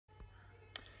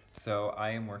So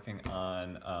I am working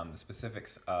on the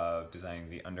specifics of designing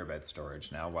the underbed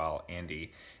storage now, while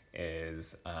Andy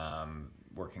is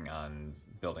working on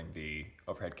building the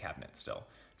overhead cabinet still.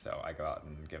 So I go out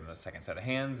and give him a second set of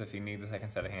hands if he needs a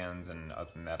second set of hands, and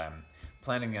other than that I'm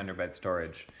planning the underbed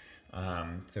storage.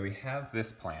 So we have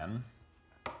this plan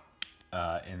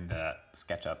in the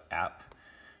SketchUp app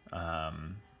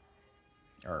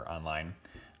or online.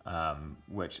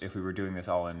 Which if we were doing this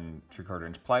all in 3/4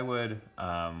 inch plywood,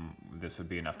 this would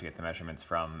be enough to get the measurements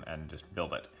from and just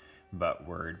build it. But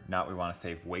we're not, we want to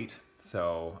save weight,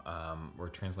 so we're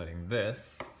translating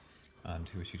this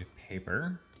onto a sheet of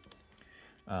paper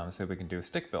so we can do a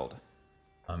stick build.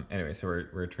 Anyway, so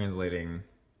we're translating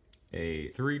a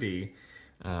 3D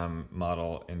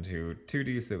model into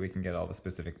 2D so we can get all the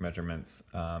specific measurements,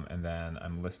 and then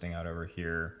I'm listing out over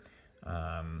here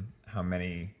how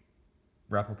many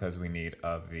replicas we need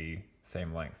of the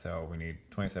same length. So we need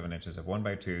 27 inches of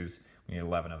 1x2s, we need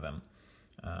 11 of them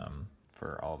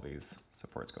for all these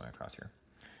supports going across here.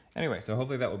 Anyway, so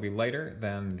hopefully that will be lighter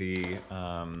than the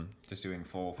just doing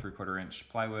full 3/4 inch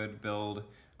plywood build,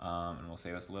 and will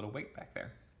save us a little weight back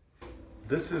there.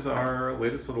 This is our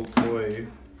latest little toy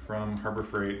from Harbor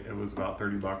Freight. It was about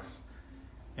 30 bucks.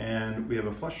 And we have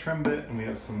a flush trim bit and we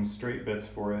have some straight bits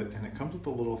for it, and it comes with a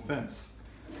little fence.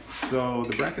 So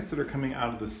the brackets that are coming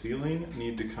out of the ceiling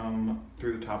need to come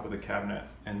through the top of the cabinet,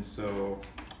 and so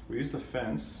we use the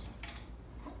fence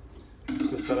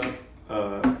to set up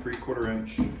a 3/4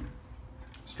 inch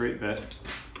straight bit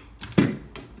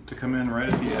to come in right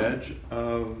at the edge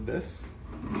of this.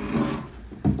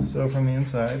 So from the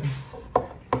inside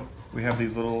we have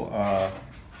these little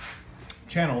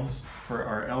channels for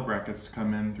our L brackets to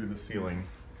come in through the ceiling.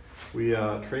 We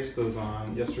traced those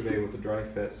on yesterday with the dry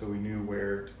fit, so we knew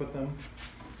where to put them.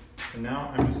 And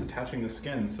now I'm just attaching the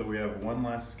skin, so we have one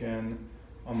last skin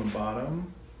on the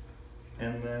bottom,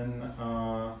 and then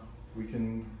we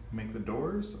can make the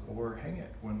doors or hang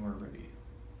it when we're ready.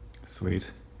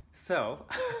 Sweet. So,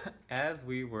 as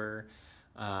we were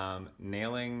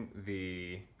nailing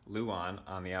the Luan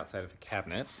on the outside of the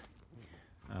cabinet,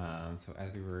 so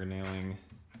as we were nailing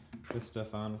this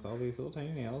stuff on with all these little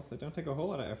tiny nails that don't take a whole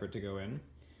lot of effort to go in,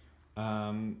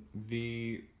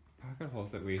 the pocket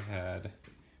holes that we had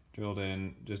drilled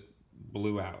in just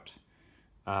blew out.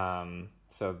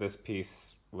 So this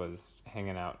piece was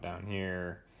hanging out down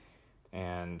here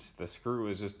and the screw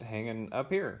was just hanging up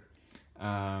here.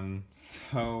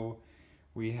 So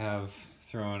we have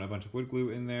thrown a bunch of wood glue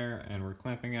in there and we're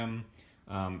clamping them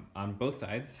on both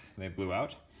sides. They blew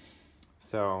out.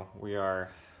 So we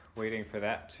are waiting for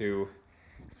that to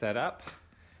set up.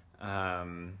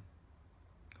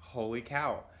 Holy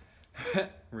cow.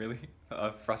 Really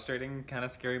a frustrating, kind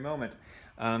of scary moment.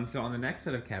 So on the next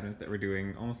set of cabinets that we're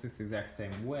doing almost this exact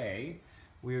same way,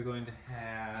 we are going to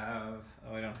have,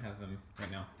 oh, I don't have them right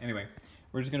now. Anyway,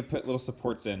 we're just gonna put little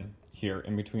supports in here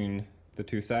in between the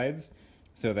two sides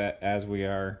so that as we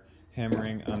are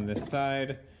hammering on this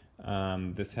side,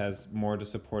 this has more to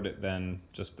support it than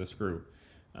just the screw.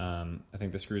 I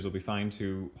think the screws will be fine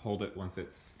to hold it once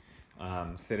it's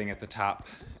sitting at the top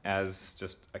as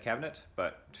just a cabinet,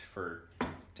 but for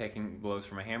taking blows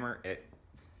from a hammer, it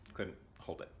couldn't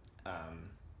hold it.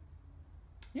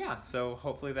 Yeah, so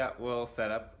hopefully that will set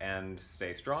up and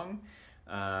stay strong,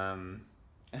 and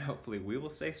hopefully we will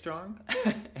stay strong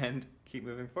and keep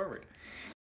moving forward.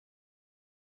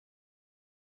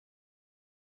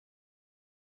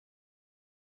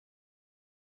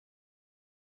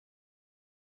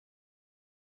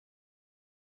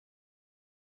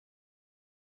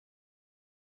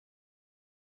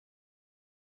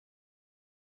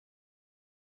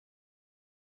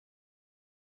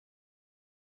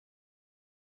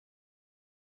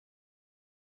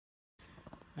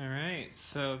 All right,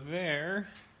 so there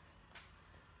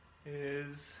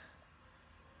is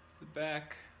the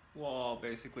back wall,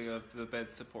 basically, of the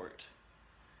bed support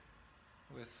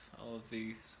with all of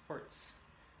the supports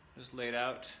just laid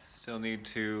out. Still need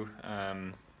to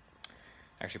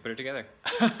actually put it together,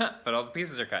 but all the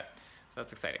pieces are cut, so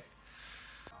that's exciting.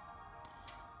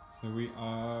 So we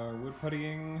are wood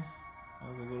puttying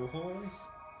all the little holes,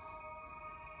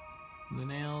 the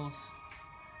nails,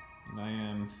 and I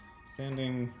am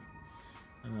sanding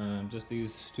just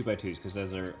these 2x2s because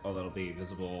those are all that'll be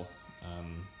visible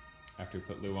after we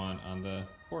put Luan on the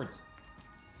boards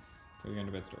for the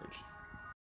underbed storage.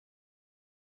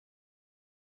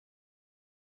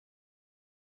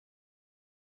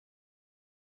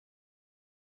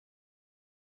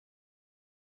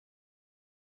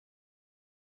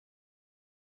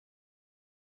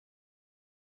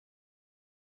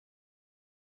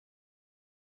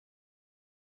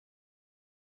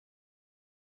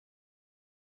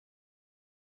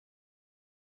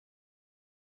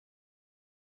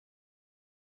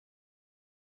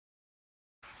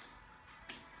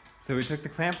 So we took the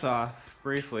clamps off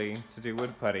briefly to do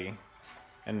wood putty,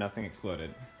 and nothing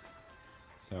exploded.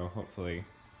 So hopefully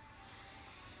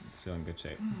it's still in good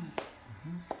shape.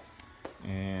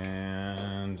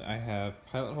 And I have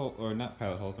pilot hole, or not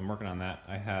pilot holes, I'm working on that.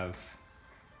 I have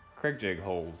Craig jig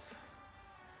holes.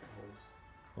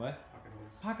 What?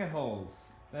 Pocket holes.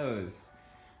 Those.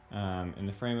 In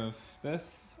the frame of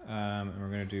this. And we're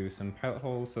going to do some pilot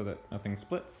holes so that nothing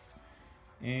splits.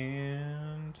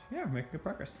 And yeah, we're making good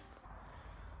progress.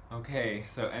 Okay,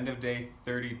 so end of day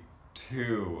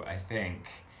 32, I think.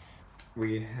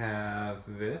 We have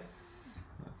this.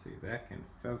 Let's see if that can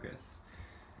focus.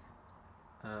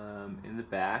 In the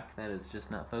back, that is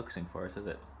just not focusing for us, is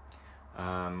it?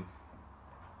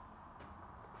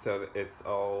 So it's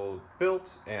all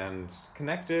built and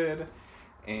connected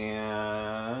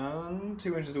and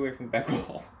 2 inches away from the back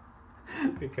wall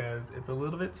because it's a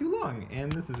little bit too long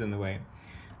and this is in the way.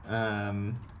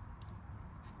 Well,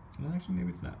 actually, maybe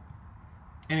it's not.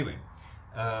 Anyway,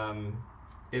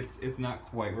 it's not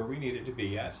quite where we need it to be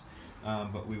yet,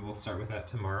 but we will start with that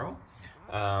tomorrow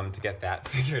to get that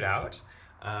figured out.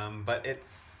 But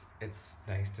it's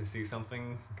nice to see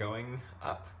something going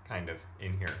up, kind of,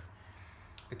 in here.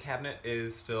 The cabinet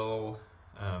is still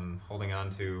holding on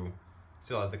to,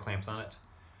 still has the clamps on it,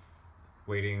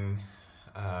 waiting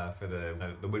for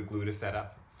the wood glue to set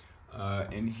up.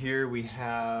 In here we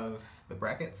have the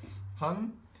brackets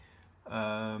hung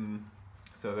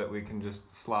so that we can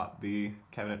just slot the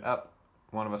cabinet up.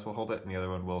 One of us will hold it and the other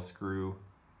one will screw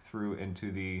through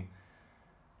into the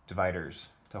dividers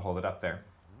to hold it up there.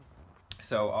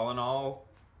 So all in all,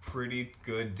 pretty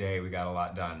good day. We got a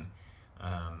lot done.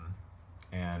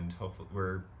 And hopefully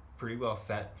we're pretty well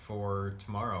set for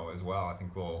tomorrow as well. I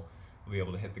think we'll be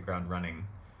able to hit the ground running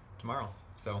tomorrow.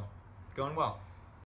 So going well.